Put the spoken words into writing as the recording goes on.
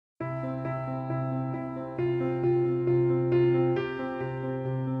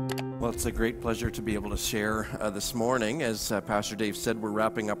It's a great pleasure to be able to share this morning. As Pastor Dave said, we're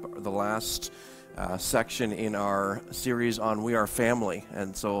wrapping up the last section in our series on We Are Family.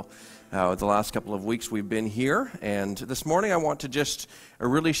 And so the last couple of weeks we've been here. And this morning I want to just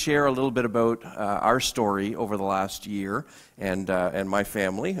really share a little bit about our story over the last year and my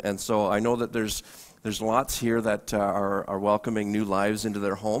family. And so I know that there's lots here that are welcoming new lives into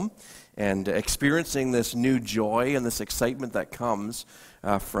their home and experiencing this new joy and this excitement that comes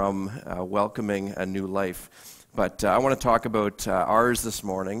from welcoming a new life. But I want to talk about ours this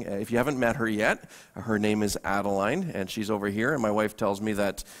morning. If you haven't met her yet, her name is Adeline, and she's over here. And my wife tells me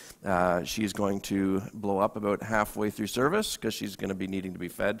that she's going to blow up about halfway through service because she's going to be needing to be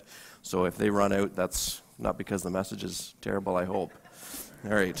fed. So if they run out, that's not because the message is terrible, I hope.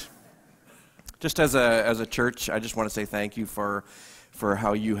 All right. Just as a church, I just want to say thank you for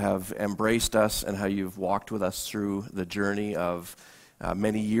how you have embraced us and how you've walked with us through the journey of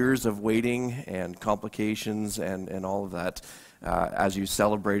many years of waiting and complications and all of that as you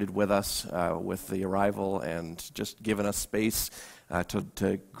celebrated with us with the arrival and just given us space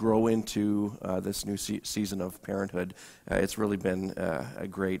to grow into this new season of parenthood. It's really been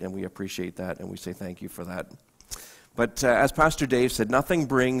great, and we appreciate that, and we say thank you for that. But as Pastor Dave said, nothing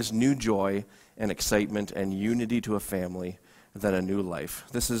brings new joy and excitement and unity to a family than a new life.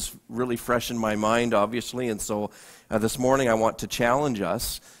 This is really fresh in my mind, obviously, and so this morning I want to challenge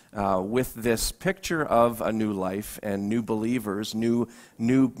us with this picture of a new life and new believers, new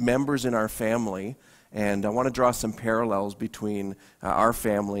members in our family, and I want to draw some parallels between our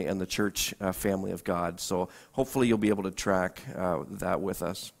family and the church family of God. So hopefully you'll be able to track that with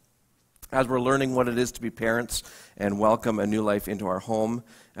us. As we're learning what it is to be parents and welcome a new life into our home,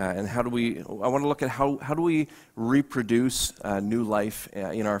 and I want to look at how do we reproduce new life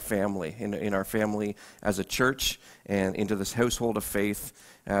in our family, in our family as a church and into this household of faith.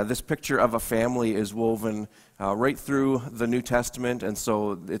 This picture of a family is woven right through the New Testament, and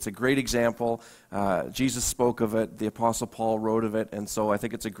so it's a great example. Jesus spoke of it, the Apostle Paul wrote of it, and so I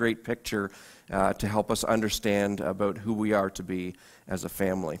think it's a great picture to help us understand about who we are to be as a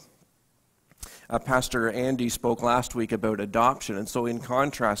family. Pastor Andy spoke last week about adoption, and so in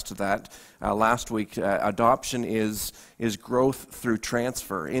contrast to that, last week, adoption is growth through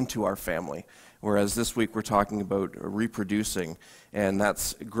transfer into our family, whereas this week we're talking about reproducing, and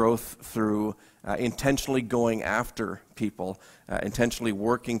that's growth through intentionally going after people, intentionally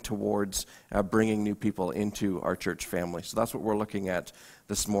working towards bringing new people into our church family. So that's what we're looking at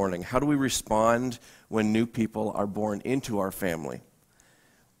this morning. How do we respond when new people are born into our family?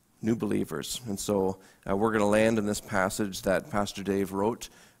 New believers. And so we're going to land in this passage that Pastor Dave wrote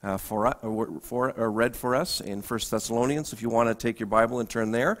read for us in 1 Thessalonians. If you want to take your Bible and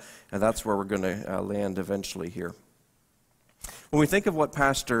turn there, and that's where we're going to land eventually here. When we think of what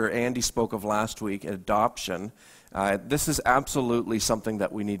Pastor Andy spoke of last week, adoption, this is absolutely something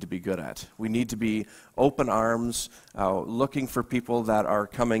that we need to be good at. We need to be open arms, looking for people that are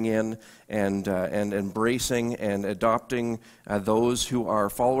coming in and embracing and adopting those who are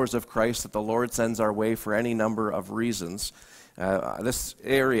followers of Christ that the Lord sends our way for any number of reasons. This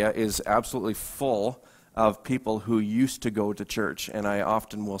area is absolutely full of people who used to go to church, and I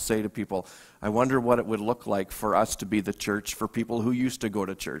often will say to people, I wonder what it would look like for us to be the church for people who used to go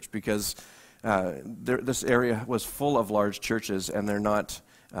to church, because this area was full of large churches, and they're not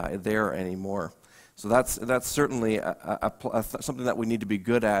there anymore. So that's certainly something that we need to be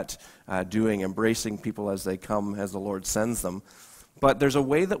good at doing, embracing people as they come, as the Lord sends them. But there's a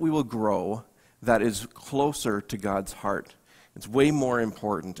way that we will grow that is closer to God's heart. It's way more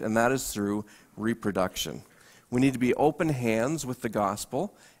important, and that is through reproduction. We need to be open hands with the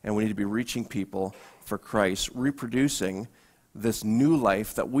gospel, and we need to be reaching people for Christ, reproducing this new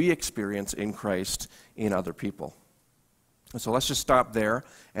life that we experience in Christ in other people. And so let's just stop there,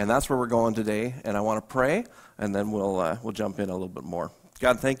 and that's where we're going today. And I want to pray, and then we'll jump in a little bit more.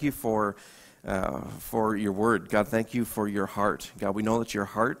 God, thank you for your word. God, thank you for your heart. God, we know that your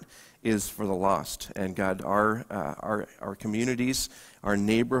heart is for the lost. And God, our communities, our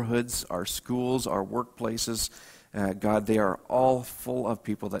neighborhoods, our schools, our workplaces, God, they are all full of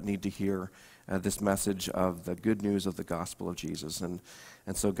people that need to hear this message of the good news of the gospel of Jesus. And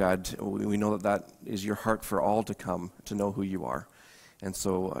so, God, we know that is your heart for all to come to know who you are. And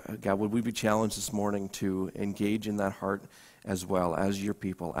so, God, would we be challenged this morning to engage in that heart as well as your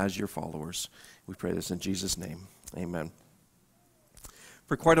people, as your followers. We pray this in Jesus' name. Amen.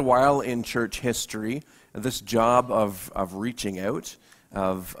 For quite a while in church history, this job of reaching out,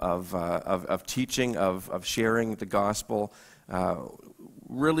 of teaching, of sharing the gospel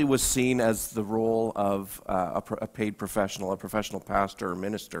really was seen as the role of a paid professional, a professional pastor or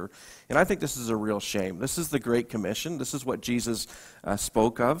minister. And I think this is a real shame. This is the Great Commission. This is what Jesus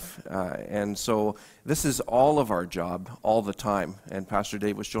spoke of. And so this is all of our job all the time. And Pastor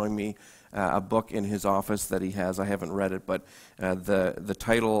Dave was showing me a book in his office that he has. I haven't read it, but the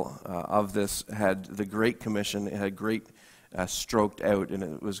title of this had the Great Commission. It had great stroked out, and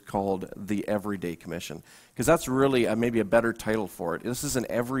it was called the Everyday Commission, because that's really maybe a better title for it. This is an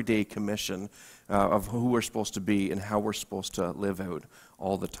everyday commission of who we're supposed to be and how we're supposed to live out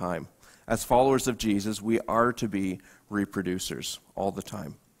all the time. As followers of Jesus, we are to be reproducers all the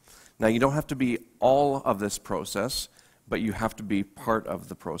time. Now, you don't have to be all of this process, but you have to be part of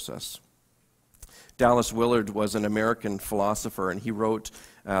the process. Dallas Willard was an American philosopher, and he wrote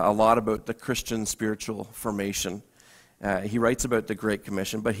a lot about the Christian spiritual formation. He writes about the Great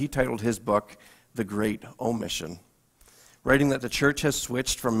Commission, but he titled his book, The Great Omission, writing that the church has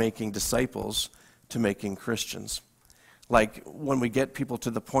switched from making disciples to making Christians. Like when we get people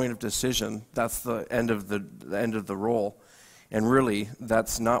to the point of decision, that's the end of the role. And really,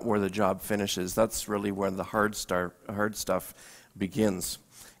 that's not where the job finishes. That's really where the hard stuff begins.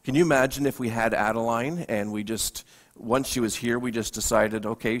 Can you imagine if we had Adeline and once she was here, we just decided,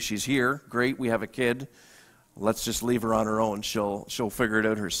 okay, she's here, great, we have a kid. Let's just leave her on her own. She'll figure it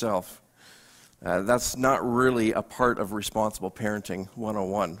out herself. That's not really a part of responsible parenting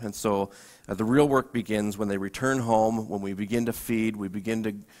 101. And so the real work begins when they return home, when we begin to feed, we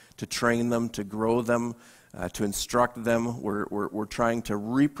begin to train them, to grow them, to instruct them. We're trying to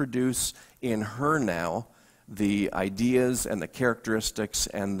reproduce in her now the ideas and the characteristics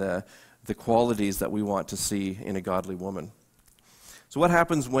and the qualities that we want to see in a godly woman. So what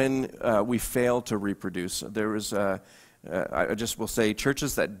happens when we fail to reproduce? I just will say,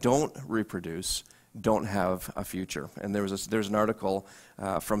 churches that don't reproduce don't have a future. And there's an article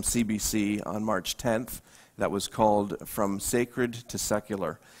from CBC on March 10th that was called From Sacred to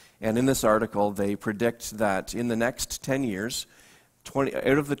Secular. And in this article, they predict that in the next 10 years, out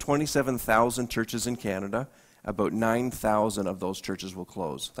of the 27,000 churches in Canada, about 9,000 of those churches will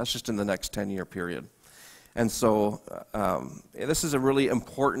close. That's just in the next 10-year period. And so this is a really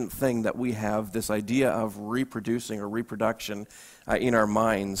important thing that we have this idea of reproducing or reproduction in our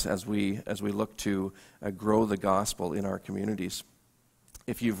minds as we look to grow the gospel in our communities.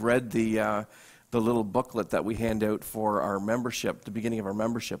 If you've read the little booklet that we hand out for our membership, the beginning of our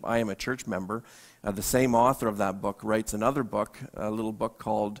membership, I Am a Church Member, the same author of that book writes another book, a little book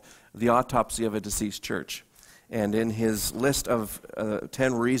called The Autopsy of a Deceased Church. And in his list of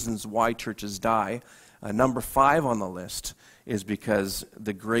 10 reasons why churches die, number 5 on the list is because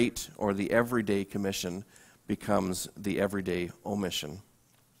the great or the everyday commission becomes the everyday omission.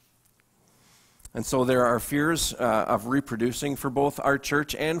 And so there are fears of reproducing for both our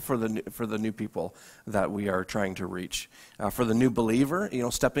church and for the new people that we are trying to reach. For the new believer,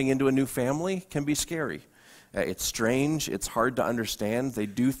 stepping into a new family can be scary. It's strange. It's hard to understand. They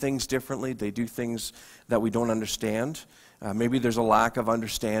do things differently. They do things that we don't understand. Maybe there's a lack of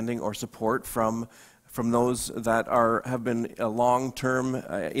understanding or support from those that have been long-term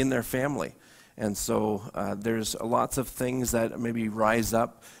in their family. And so there's lots of things that maybe rise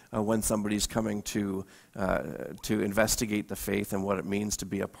up when somebody's coming to investigate the faith and what it means to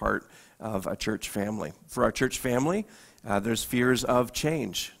be a part of a church family. For our church family, there's fears of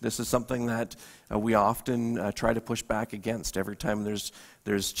change. This is something that we often try to push back against. Every time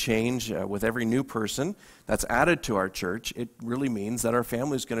there's change with every new person that's added to our church, it really means that our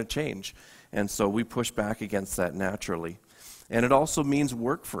family is going to change. And so we push back against that naturally. And it also means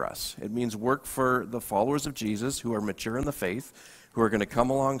work for us. It means work for the followers of Jesus who are mature in the faith, who are going to come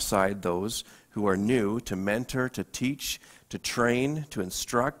alongside those who are new to mentor, to teach, to train, to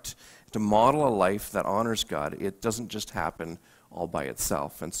instruct, to model a life that honors God. It doesn't just happen all by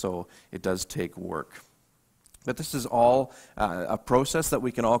itself. And so it does take work. But this is all a process that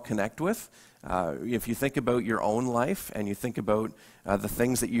we can all connect with. If you think about your own life and you think about the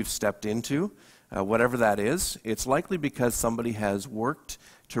things that you've stepped into, whatever that is, it's likely because somebody has worked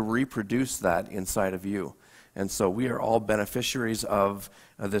to reproduce that inside of you. And so we are all beneficiaries of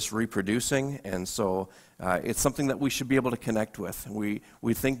this reproducing, and so it's something that we should be able to connect with.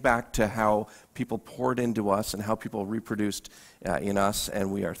 We think back to how people poured into us and how people reproduced in us,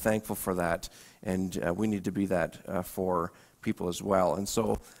 and we are thankful for that, and we need to be that for people as well. And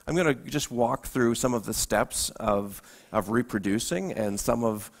so I'm going to just walk through some of the steps of reproducing and some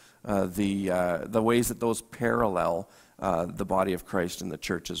of the ways that those parallel the body of Christ in the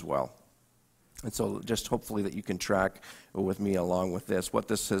church as well. And so just hopefully that you can track with me along with this, what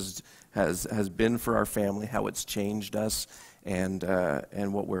this has been for our family, how it's changed us,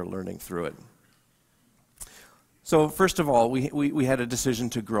 and what we're learning through it. So first of all, we had a decision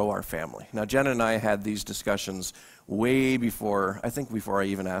to grow our family. Now, Jenna and I had these discussions way before I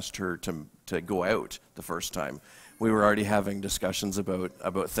even asked her to go out the first time. We were already having discussions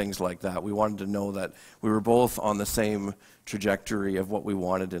about things like that. We wanted to know that we were both on the same trajectory of what we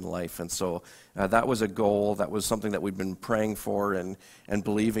wanted in life. And so that was a goal. That was something that we'd been praying for and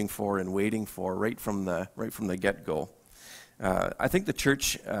believing for and waiting for right from the get-go. I think the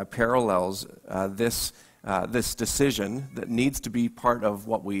church parallels this decision that needs to be part of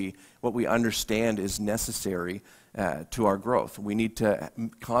what we understand is necessary to our growth. We need to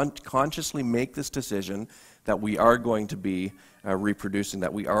consciously make this decision that we are going to be reproducing,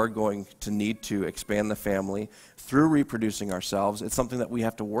 that we are going to need to expand the family through reproducing ourselves. It's something that we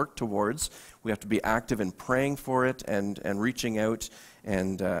have to work towards. We have to be active in praying for it and reaching out,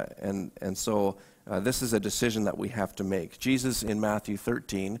 and so this is a decision that we have to make. Jesus in Matthew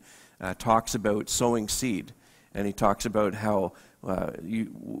 13 talks about sowing seed, and he talks about how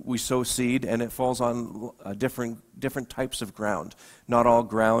we sow seed and it falls on different types of ground. Not all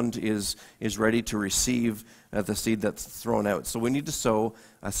ground is ready to receive the seed that's thrown out. So we need to sow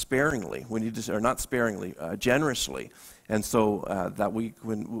sparingly. We need to, or not sparingly, generously, and so that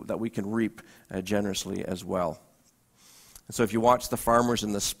we can reap generously as well. And so if you watch the farmers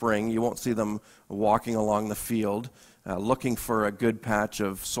in the spring, you won't see them walking along the field looking for a good patch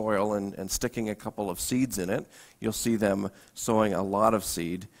of soil and sticking a couple of seeds in it. You'll see them sowing a lot of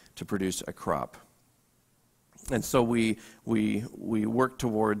seed to produce a crop. And so we work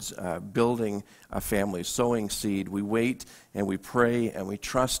towards building a family, sowing seed. We wait and we pray and we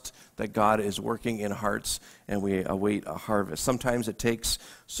trust that God is working in hearts, and we await a harvest. Sometimes it takes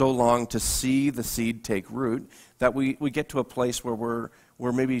so long to see the seed take root that we get to a place where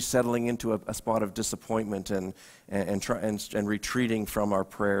we're maybe settling into a spot of disappointment and retreating from our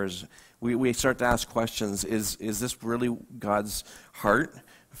prayers. We start to ask questions: Is this really God's heart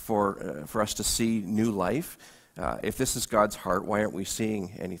for us to see new life? If this is God's heart, why aren't we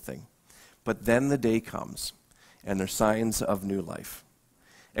seeing anything? But then the day comes, and there's signs of new life.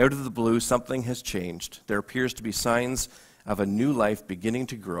 Out of the blue, something has changed. There appears to be signs of a new life beginning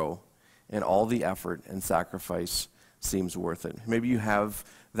to grow, and all the effort and sacrifice seems worth it. Maybe you have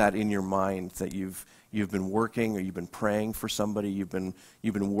that in your mind, that you've been working or you've been praying for somebody, you've been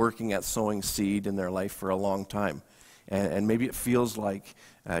working at sowing seed in their life for a long time. And maybe it feels like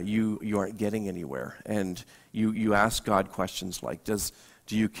you aren't getting anywhere. And you ask God questions like,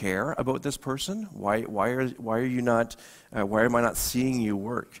 do you care about this person? Why am I not seeing you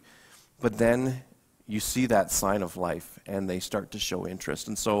work? But then you see that sign of life, and they start to show interest.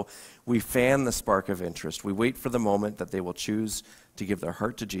 And so we fan the spark of interest. We wait for the moment that they will choose to give their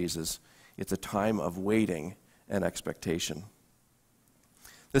heart to Jesus. It's a time of waiting and expectation.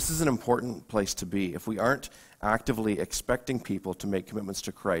 This is an important place to be. If we aren't actively expecting people to make commitments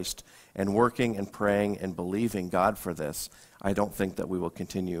to Christ and working and praying and believing God for this, I don't think that we will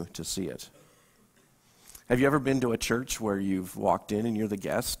continue to see it. Have you ever been to a church where you've walked in and you're the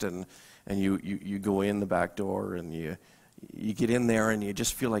guest, and you go in the back door and you get in there and you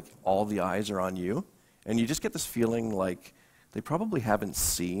just feel like all the eyes are on you, and you just get this feeling like they probably haven't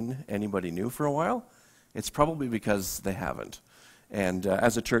seen anybody new for a while? It's probably because they haven't. And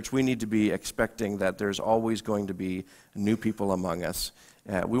as a church, we need to be expecting that there's always going to be new people among us.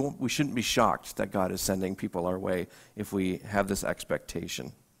 We shouldn't be shocked that God is sending people our way if we have this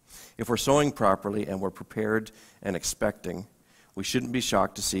expectation. If we're sowing properly and we're prepared and expecting, we shouldn't be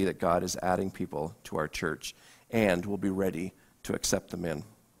shocked to see that God is adding people to our church, and we'll be ready to accept them in.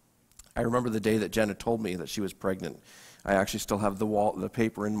 I remember the day that Jenna told me that she was pregnant. I actually still have the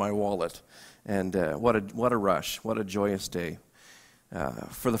paper in my wallet. And what a rush, what a joyous day.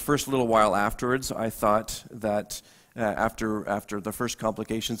 For the first little while afterwards, I thought that after the first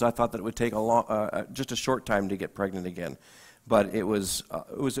complications, I thought that it would take just a short time to get pregnant again. But it was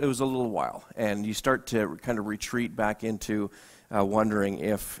a little while, and you start to kind of retreat back into wondering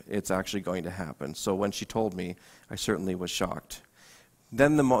if it's actually going to happen. So when she told me, I certainly was shocked.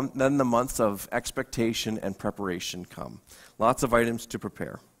 Then the months of expectation and preparation come. Lots of items to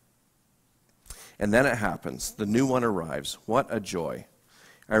prepare. And then it happens. The new one arrives. What a joy.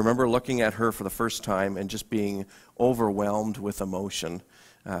 I remember looking at her for the first time and just being overwhelmed with emotion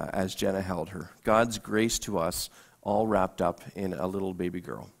as Jenna held her. God's grace to us, all wrapped up in a little baby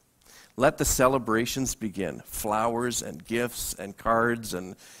girl. Let the celebrations begin. Flowers and gifts and cards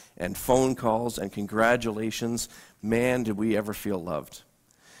and phone calls and congratulations. Man, did we ever feel loved.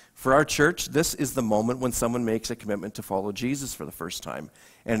 For our church, this is the moment when someone makes a commitment to follow Jesus for the first time,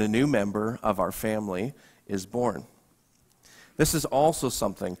 and a new member of our family is born. This is also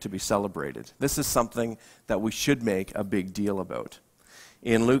something to be celebrated. This is something that we should make a big deal about.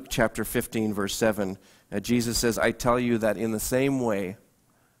 In Luke chapter 15, verse 7, Jesus says, I tell you that in the same way,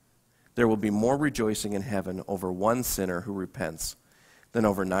 there will be more rejoicing in heaven over one sinner who repents than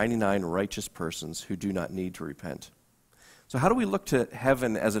over 99 righteous persons who do not need to repent. So how do we look to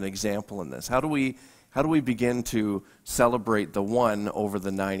heaven as an example in this? How do we begin to celebrate the one over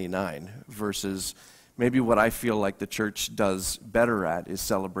the 99 versus maybe what I feel like the church does better at is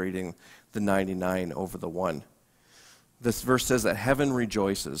celebrating the 99 over the one? This verse says that heaven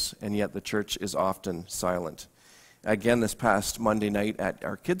rejoices, and yet the church is often silent. Again, this past Monday night at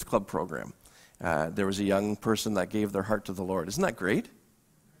our kids club program, there was a young person that gave their heart to the Lord. Isn't that great?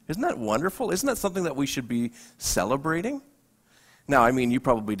 Isn't that wonderful? Isn't that something that we should be celebrating? Now, I mean, you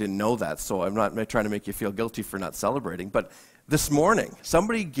probably didn't know that, so I'm not trying to make you feel guilty for not celebrating, but this morning,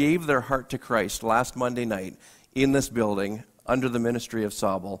 somebody gave their heart to Christ last Monday night in this building under the ministry of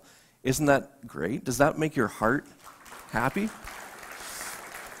Sauble. Isn't that great? Does that make your heart happy?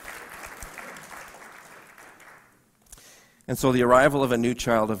 And so the arrival of a new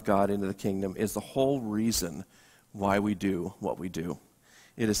child of God into the kingdom is the whole reason why we do what we do.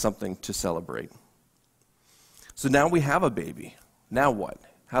 It is something to celebrate. So now we have a baby. Now what?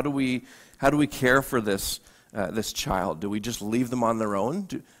 How do we care for this child? Do we just leave them on their own?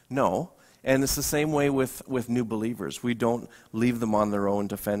 No. And it's the same way with new believers. We don't leave them on their own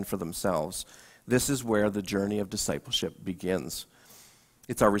to fend for themselves. This is where the journey of discipleship begins.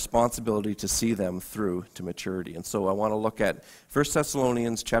 It's our responsibility to see them through to maturity. And so I want to look at 1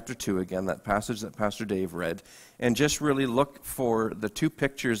 Thessalonians chapter 2 again, that passage that Pastor Dave read, and just really look for the two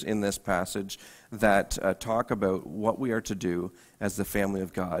pictures in this passage that talk about what we are to do as the family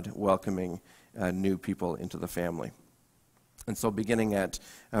of God, welcoming new people into the family. And so beginning at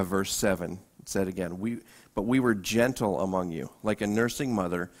verse 7, it said again, But we were gentle among you, like a nursing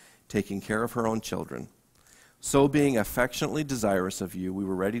mother taking care of her own children. So being affectionately desirous of you, we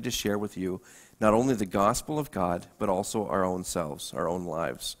were ready to share with you not only the gospel of God, but also our own selves, our own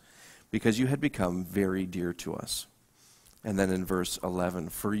lives, because you had become very dear to us. And then in verse 11,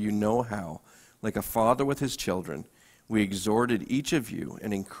 For you know how, like a father with his children, we exhorted each of you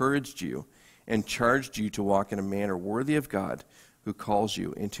and encouraged you and charged you to walk in a manner worthy of God, who calls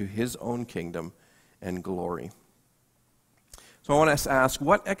you into his own kingdom and glory. So I want to ask,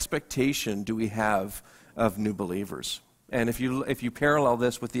 what expectation do we have of new believers? And if you parallel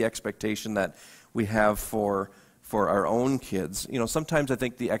this with the expectation that we have for our own kids, sometimes I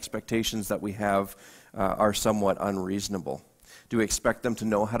think the expectations that we have are somewhat unreasonable. Do we expect them to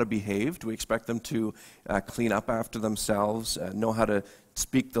know how to behave? Do we expect them to clean up after themselves, know how to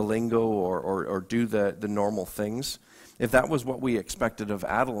speak the lingo or do the normal things? If that was what we expected of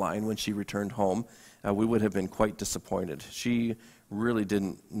Adeline when she returned home, we would have been quite disappointed. She really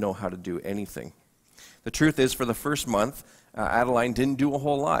didn't know how to do anything. The truth is, for the first month, Adeline didn't do a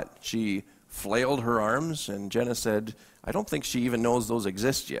whole lot. She flailed her arms, and Jenna said, I don't think she even knows those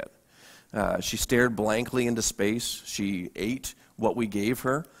exist yet. She stared blankly into space. She ate what we gave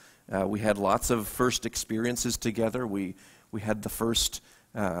her. We had lots of first experiences together. We had the first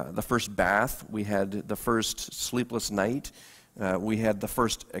bath. We had the first sleepless night. We had the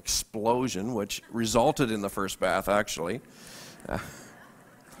first explosion, which resulted in the first bath, actually.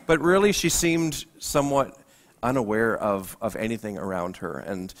 But really, she seemed somewhat unaware of anything around her,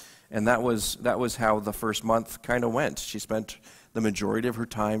 and that was how the first month kind of went. She spent the majority of her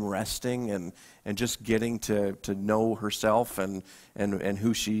time resting and just getting to know herself and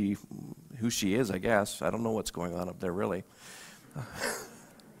who she is, I guess. I don't know what's going on up there, really.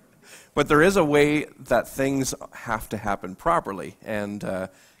 But there is a way that things have to happen properly, and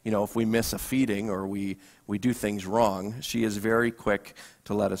if we miss a feeding or we do things wrong, she is very quick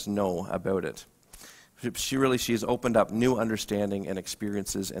to let us know about it. She's opened up new understanding and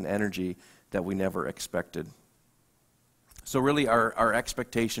experiences and energy that we never expected. So really our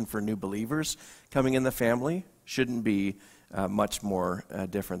expectation for new believers coming in the family shouldn't be much more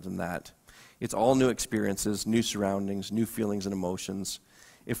different than that. It's all new experiences, new surroundings, new feelings and emotions.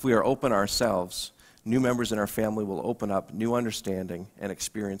 If we are open ourselves, new members in our family will open up new understanding and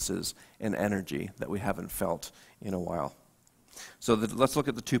experiences and energy that we haven't felt in a while. So let's look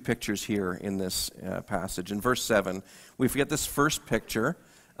at the two pictures here in this passage. In verse 7, we get this first picture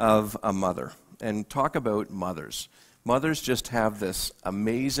of a mother. And talk about mothers. Mothers just have this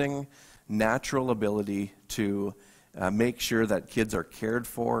amazing natural ability to make sure that kids are cared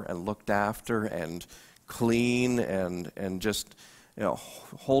for and looked after and clean and just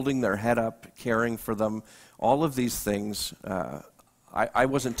holding their head up, caring for them. All of these things, I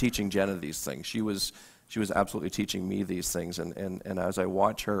wasn't teaching Jenna these things. She was she was absolutely teaching me these things. And as I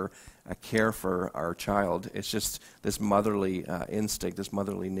watch her care for our child, it's just this motherly instinct, this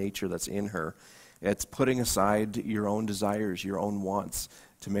motherly nature that's in her. It's putting aside your own desires, your own wants,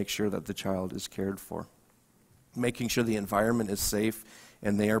 to make sure that the child is cared for. Making sure the environment is safe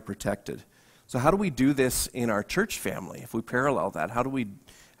and they are protected. So how do we do this in our church family? If we parallel that, how do we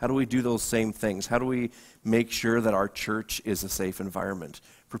do those same things? How do we make sure that our church is a safe environment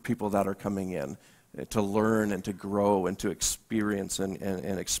for people that are coming in to learn and to grow and to experience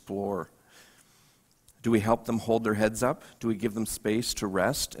and explore? Do we help them hold their heads up? Do we give them space to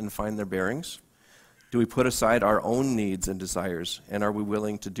rest and find their bearings? Do we put aside our own needs and desires? And are we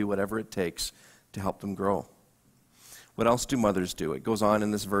willing to do whatever it takes to help them grow? What else do mothers do? It goes on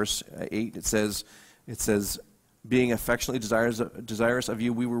in this verse 8. It says, being affectionately desirous of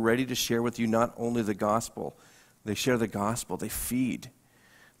you, we were ready to share with you not only the gospel. They share the gospel. They feed.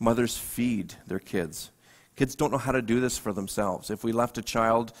 Mothers feed their kids. Kids don't know how to do this for themselves. If we left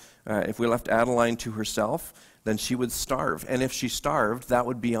if we left Adeline to herself, then she would starve. And if she starved, that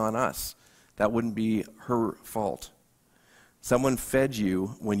would be on us. That wouldn't be her fault. Someone fed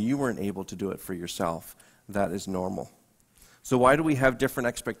you when you weren't able to do it for yourself. That is normal. So why do we have different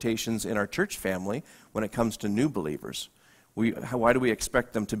expectations in our church family when it comes to new believers? Why do we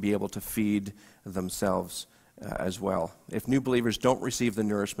expect them to be able to feed themselves as well? If new believers don't receive the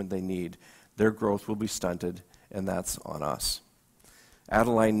nourishment they need, their growth will be stunted, and that's on us.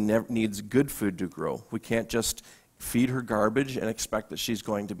 Adeline needs good food to grow. We can't just feed her garbage and expect that she's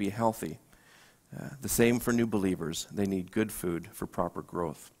going to be healthy. The same for new believers. They need good food for proper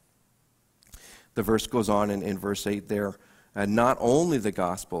growth. The verse goes on in verse 8 there. Not only the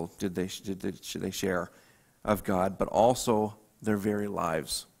gospel should they share of God, but also their very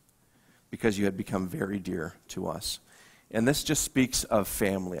lives, because you had become very dear to us. And this just speaks of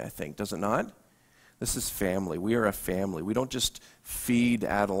family, I think, does it not? This is family. We are a family. We don't just feed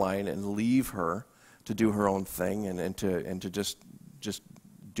Adeline and leave her to do her own thing and to just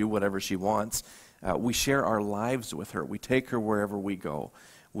do whatever she wants. We share our lives with her. We take her wherever we go.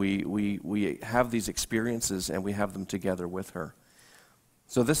 We have these experiences and we have them together with her.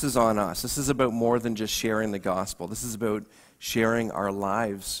 So this is on us. This is about more than just sharing the gospel. This is about sharing our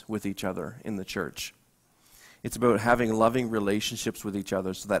lives with each other in the church. It's about having loving relationships with each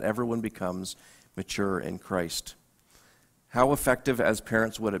other so that everyone becomes mature in Christ. How effective as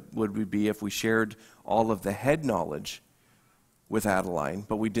parents would we be if we shared all of the head knowledge with Adeline,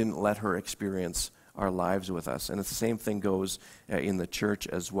 but we didn't let her experience our lives with us? And it's the same thing goes in the church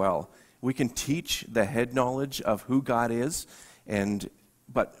as well. We can teach the head knowledge of who God is,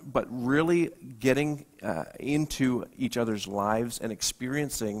 but really getting into each other's lives and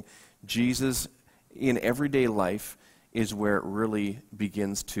experiencing Jesus in everyday life is where it really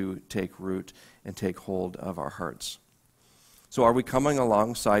begins to take root and take hold of our hearts. So are we coming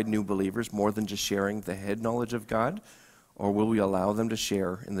alongside new believers more than just sharing the head knowledge of God, or will we allow them to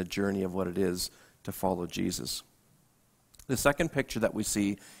share in the journey of what it is to follow Jesus? The second picture that we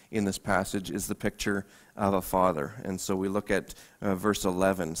see in this passage is the picture of a father. And so we look at verse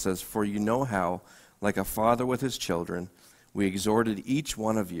 11. It says, "For you know how, like a father with his children, we exhorted each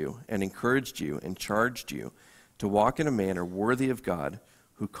one of you and encouraged you and charged you to walk in a manner worthy of God,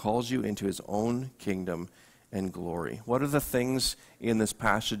 who calls you into his own kingdom and glory." What are the things in this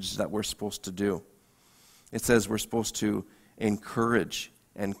passage that we're supposed to do? It says we're supposed to encourage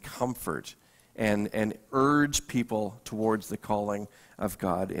and comfort and urge people towards the calling of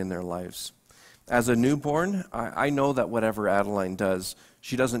God in their lives. As a newborn, I know that whatever Adeline does,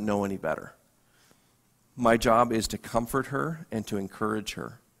 she doesn't know any better. My job is to comfort her and to encourage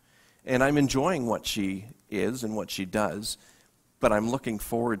her. And I'm enjoying what she is and what she does, but I'm looking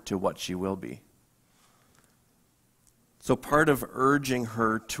forward to what she will be. So part of urging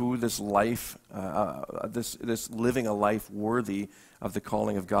her to this life, this living a life worthy of the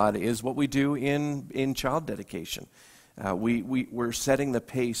calling of God, is what we do in child dedication. We're setting the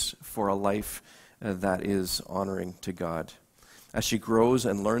pace for a life that is honoring to God. As she grows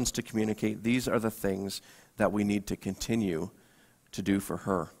and learns to communicate, these are the things that we need to continue to do for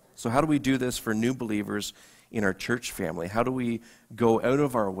her. So how do we do this for new believers in our church family? How do we go out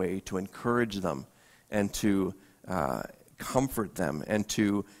of our way to encourage them and to comfort them and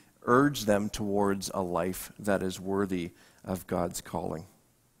to urge them towards a life that is worthy of God's calling?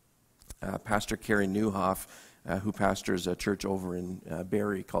 Pastor Kerry Newhoff, who pastors a church over in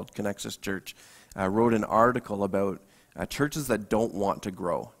Barrie called Connexus Church, wrote an article about churches that don't want to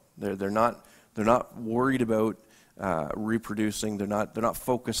grow. They're not worried about reproducing. They're not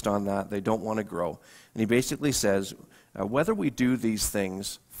focused on that. They don't want to grow. And he basically says, whether we do these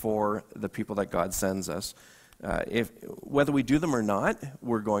things for the people that God sends us. Whether we do them or not,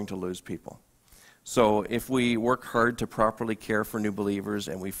 we're going to lose people. So if we work hard to properly care for new believers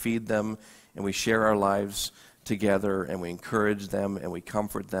and we feed them and we share our lives together and we encourage them and we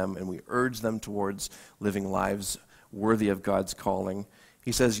comfort them and we urge them towards living lives worthy of God's calling,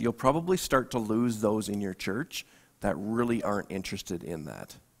 he says you'll probably start to lose those in your church that really aren't interested in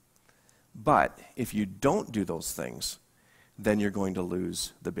that. But if you don't do those things, then you're going to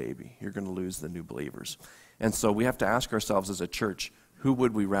lose the baby. You're going to lose the new believers. And so we have to ask ourselves as a church, who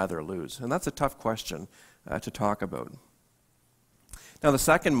would we rather lose? And that's a tough question to talk about. Now, the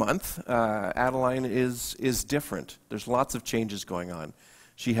second month, Adeline is different. There's lots of changes going on.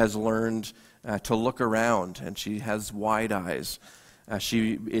 She has learned to look around, and she has wide eyes.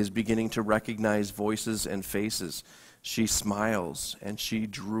 She is beginning to recognize voices and faces. She smiles, and she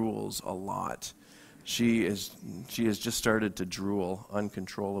drools a lot. She has just started to drool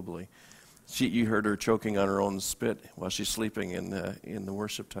uncontrollably. You heard her choking on her own spit while she's sleeping in the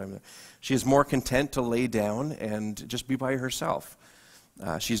worship time. She is more content to lay down and just be by herself.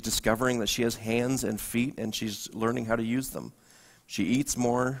 She's discovering that she has hands and feet, and she's learning how to use them. She eats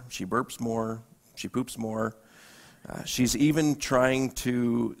more, she burps more, she poops more. She's even trying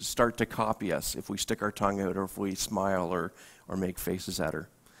to start to copy us if we stick our tongue out or if we smile or make faces at her.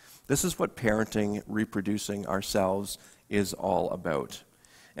 This is what parenting, reproducing ourselves is all about.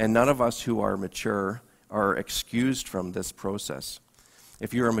 And none of us who are mature are excused from this process.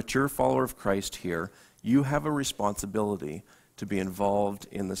 If you're a mature follower of Christ here, you have a responsibility to be involved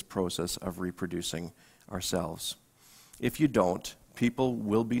in this process of reproducing ourselves. If you don't, people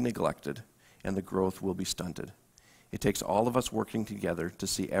will be neglected and the growth will be stunted. It takes all of us working together to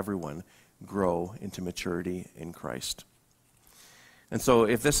see everyone grow into maturity in Christ. And so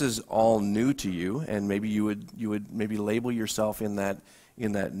if this is all new to you, and maybe you would maybe label yourself in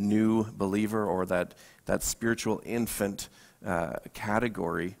that new believer or that spiritual infant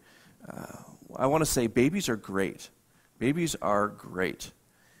category, I want to say babies are great. Babies are great,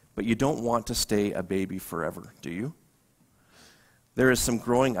 but you don't want to stay a baby forever, do you? There is some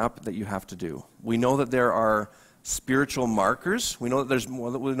growing up that you have to do. We know that there are spiritual markers. We know that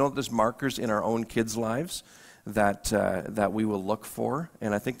there's markers in our own kids' lives that we will look for,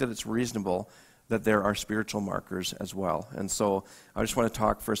 and I think that it's reasonable that there are spiritual markers as well. And so I just want to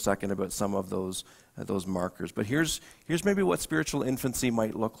talk for a second about some of those markers. But here's maybe what spiritual infancy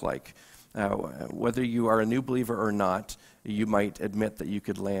might look like. Whether you are a new believer or not, you might admit that you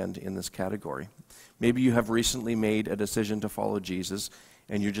could land in this category. Maybe you have recently made a decision to follow Jesus,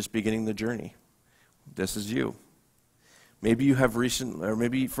 and you're just beginning the journey. This is you. Maybe you have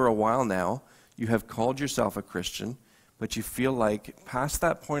maybe for a while now, you have called yourself a Christian, but you feel like past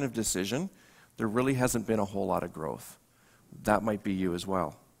that point of decision, there really hasn't been a whole lot of growth. That might be you as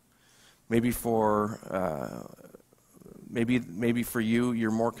well. Maybe for you,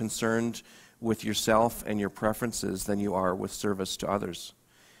 you're more concerned with yourself and your preferences than you are with service to others.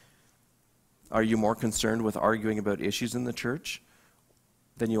 Are you more concerned with arguing about issues in the church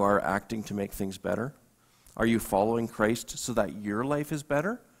than you are acting to make things better? Are you following Christ so that your life is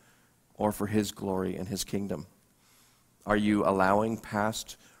better or for His glory and His kingdom? Are you allowing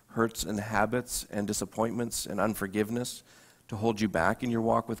past hurts and habits and disappointments and unforgiveness to hold you back in your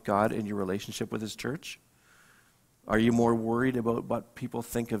walk with God and your relationship with His church? Are you more worried about what people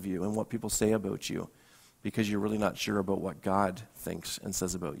think of you and what people say about you because you're really not sure about what God thinks and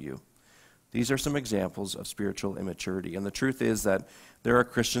says about you? These are some examples of spiritual immaturity. And the truth is that there are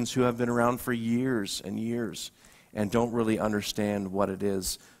Christians who have been around for years and years and don't really understand what it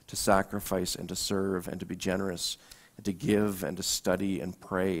is to sacrifice and to serve and to be generous and to give and to study and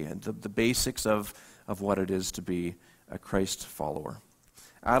pray and the basics of what it is to be a Christ follower.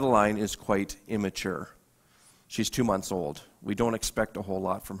 Adeline is quite immature. She's 2 months old. We don't expect a whole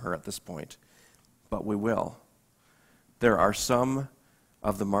lot from her at this point, but we will. There are some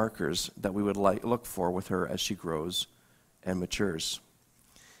of the markers that we would look for with her as she grows and matures.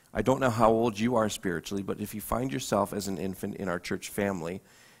 I don't know how old you are spiritually, but if you find yourself as an infant in our church family,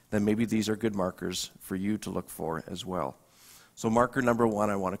 then maybe these are good markers for you to look for as well. So marker number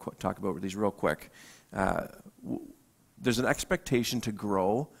one, I want to talk about these real quick. There's an expectation to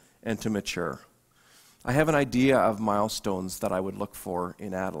grow and to mature. I have an idea of milestones that I would look for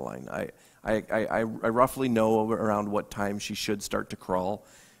in Adeline. I roughly know around what time she should start to crawl,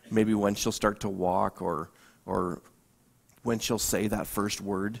 maybe when she'll start to walk or when she'll say that first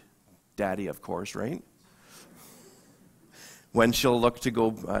word, daddy, of course, right? When she'll look to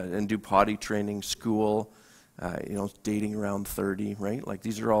go and do potty training, school, dating around 30, right? Like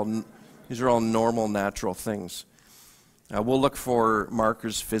these are all normal, natural things. We'll look for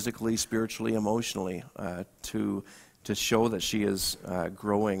markers physically, spiritually, emotionally to show that she is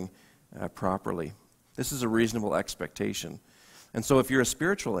growing properly. This is a reasonable expectation. And so if you're a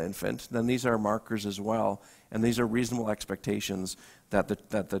spiritual infant, then these are markers as well, and these are reasonable expectations that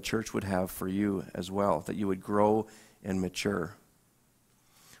the church would have for you as well, that you would grow and mature.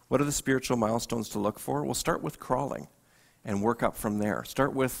 What are the spiritual milestones to look for? We'll start with crawling and work up from there.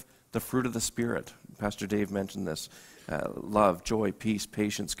 Start with the fruit of the Spirit. Pastor Dave mentioned this. Love, joy, peace,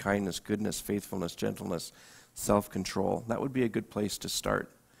 patience, kindness, goodness, faithfulness, gentleness, self-control. That would be a good place to start.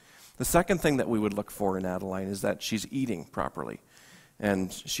 The second thing that we would look for in Adeline is that she's eating properly.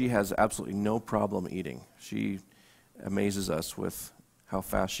 And she has absolutely no problem eating. She amazes us with how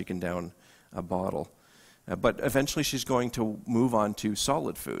fast she can down a bottle. But eventually she's going to move on to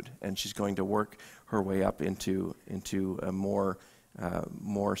solid food, and she's going to work her way up into a more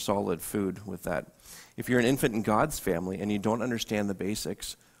solid food with that. If you're an infant in God's family and you don't understand the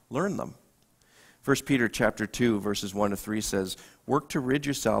basics, learn them. 1 Peter chapter 2, verses 1 to 3 says, "Work to rid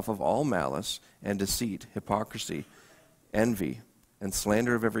yourself of all malice and deceit, hypocrisy, envy, and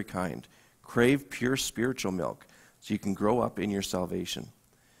slander of every kind. Crave pure spiritual milk so you can grow up in your salvation."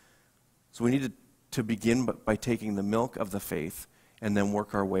 So we need to begin by taking the milk of the faith and then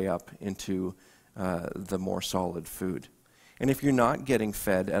work our way up into the more solid food. And if you're not getting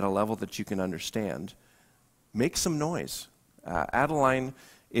fed at a level that you can understand, make some noise. Adeline,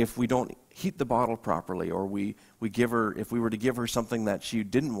 if we don't heat the bottle properly, or if we were to give her something that she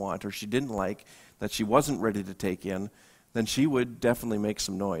didn't want or she didn't like, that she wasn't ready to take in, then she would definitely make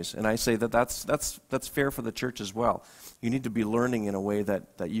some noise. And I say that's fair for the church as well. You need to be learning in a way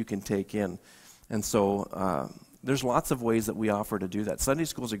that you can take in. And so there's lots of ways that we offer to do that. Sunday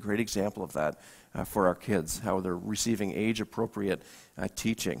school is a great example of that for our kids, how they're receiving age-appropriate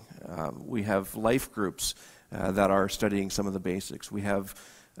teaching. We have life groups that are studying some of the basics. We have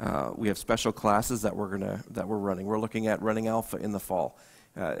special classes that we're running. We're looking at running Alpha in the fall.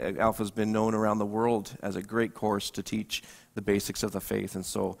 Alpha's been known around the world as a great course to teach the basics of the faith, and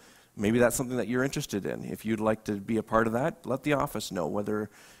so maybe that's something that you're interested in. If you'd like to be a part of that, let the office know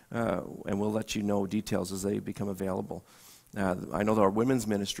and we'll let you know details as they become available. I know that our women's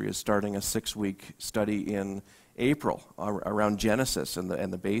ministry is starting a 6-week study in April around Genesis and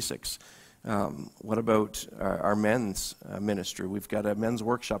the basics. What about our men's ministry? We've got a men's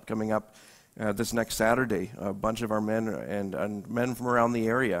workshop coming up this next Saturday. A bunch of our men and men from around the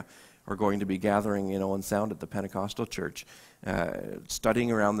area are going to be gathering in Owen Sound at the Pentecostal Church,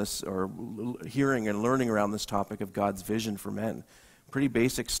 studying around this, or hearing and learning around this topic of God's vision for men. Pretty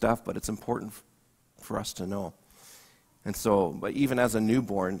basic stuff, but it's important for us to know. And so, but even as a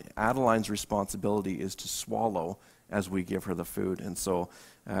newborn, Adeline's responsibility is to swallow as we give her the food. And so,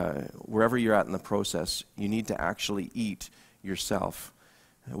 wherever you're at in the process, you need to actually eat yourself.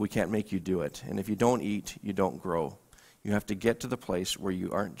 We can't make you do it. And if you don't eat, you don't grow. You have to get to the place where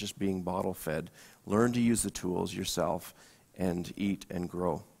you aren't just being bottle fed. Learn to use the tools yourself and eat and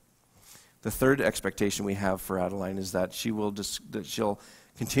grow. The third expectation we have for Adeline is that she'll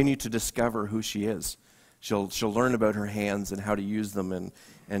continue to discover who she is. She'll learn about her hands and how to use them,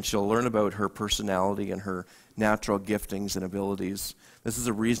 and she'll learn about her personality and her natural giftings and abilities. This is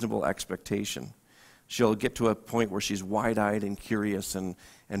a reasonable expectation. She'll get to a point where she's wide-eyed and curious and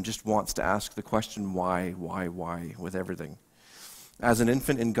just wants to ask the question, why, with everything. As an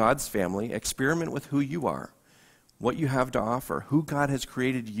infant in God's family, experiment with who you are, what you have to offer, who God has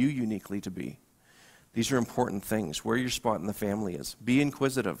created you uniquely to be. These are important things, where your spot in the family is. Be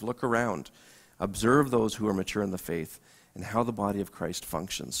inquisitive, look around, observe those who are mature in the faith and how the body of Christ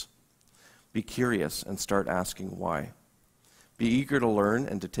functions. Be curious and start asking why. Be eager to learn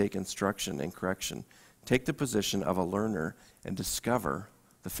and to take instruction and correction. Take the position of a learner and discover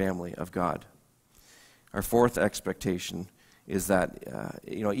the family of God. Our fourth expectation is that,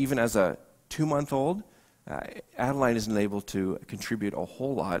 even as a 2-month-old, Adeline isn't able to contribute a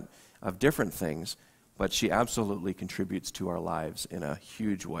whole lot of different things, but she absolutely contributes to our lives in a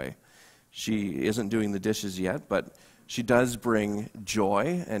huge way. She isn't doing the dishes yet, but she does bring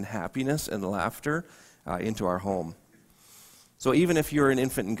joy and happiness and laughter into our home. So even if you're an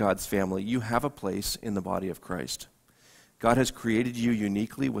infant in God's family, you have a place in the body of Christ. God has created you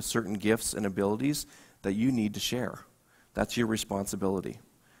uniquely with certain gifts and abilities that you need to share. That's your responsibility.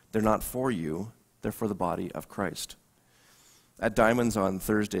 They're not for you, they're for the body of Christ. At Diamonds on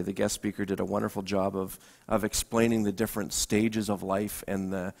Thursday, the guest speaker did a wonderful job of explaining the different stages of life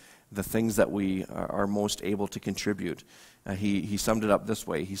and the things that we are most able to contribute. He summed it up this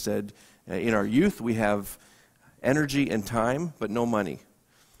way. He said, in our youth we have energy and time, but no money.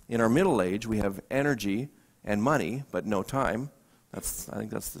 In our middle age we have energy and money, but no time. I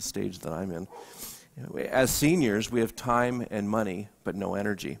think that's the stage that I'm in. As seniors, we have time and money, but no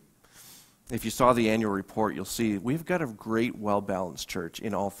energy. If you saw the annual report, you'll see we've got a great, well-balanced church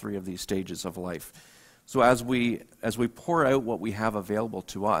in all three of these stages of life. So as we pour out what we have available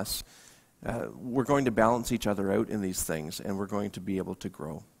to us, we're going to balance each other out in these things, and we're going to be able to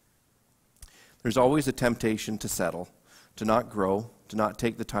grow. There's always a temptation to settle, to not grow, to not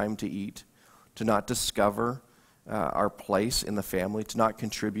take the time to eat, to not discover our place in the family, to not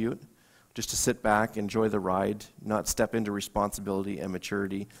contribute, just to sit back, enjoy the ride, not step into responsibility and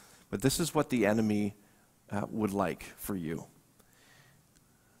maturity. But this is what the enemy would like for you.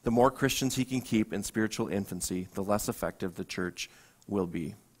 The more Christians he can keep in spiritual infancy, the less effective the church will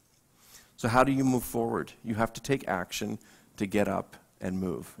be. So how do you move forward? You have to take action to get up and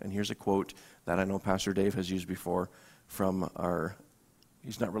move. And here's a quote that I know Pastor Dave has used before from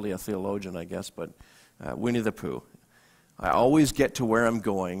he's not really a theologian, I guess, but Winnie the Pooh. I always get to where I'm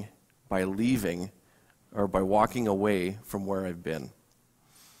going by leaving or by walking away from where I've been.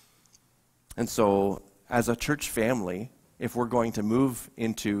 And so as a church family, if we're going to move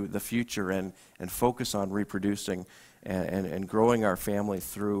into the future and focus on reproducing and growing our family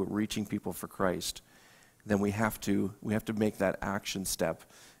through reaching people for Christ, then we have to make that action step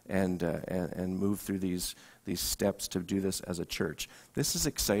and move through these steps to do this as a church. This is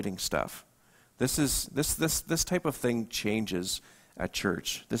exciting stuff. This type of thing changes a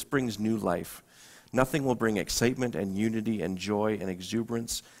church. This brings new life. Nothing will bring excitement and unity and joy and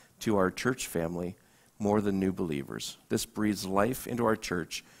exuberance to our church family more than new believers. This breathes life into our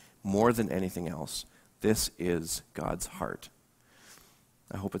church more than anything else. This is God's heart.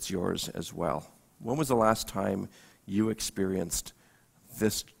 I hope it's yours as well. When was the last time you experienced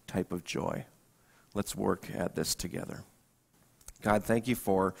this type of joy? Let's work at this together. God, thank you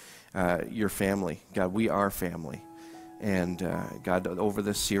for your family. God, we are family. And God, over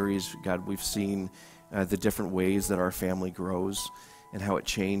this series, God, we've seen the different ways that our family grows and how it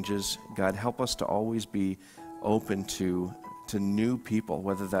changes. God, help us to always be open to new people,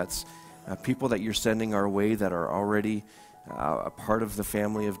 whether that's people that you're sending our way that are already a part of the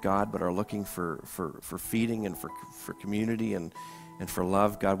family of God but are looking for feeding and for community and for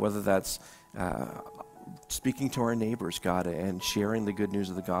love. God, whether that's speaking to our neighbors, God, and sharing the good news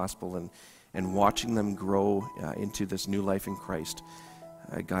of the gospel and watching them grow into this new life in Christ.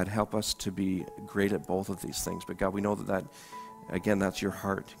 God, help us to be great at both of these things. But God, we know that again, that's your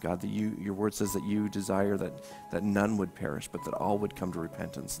heart, God, that your word says that you desire that none would perish, but that all would come to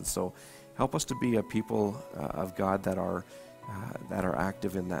repentance. And so help us to be a people of God that are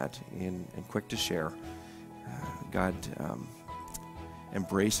active in that and quick to share. God,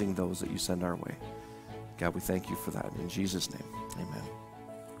 embracing those that you send our way. God, we thank you for that. In Jesus' name, amen.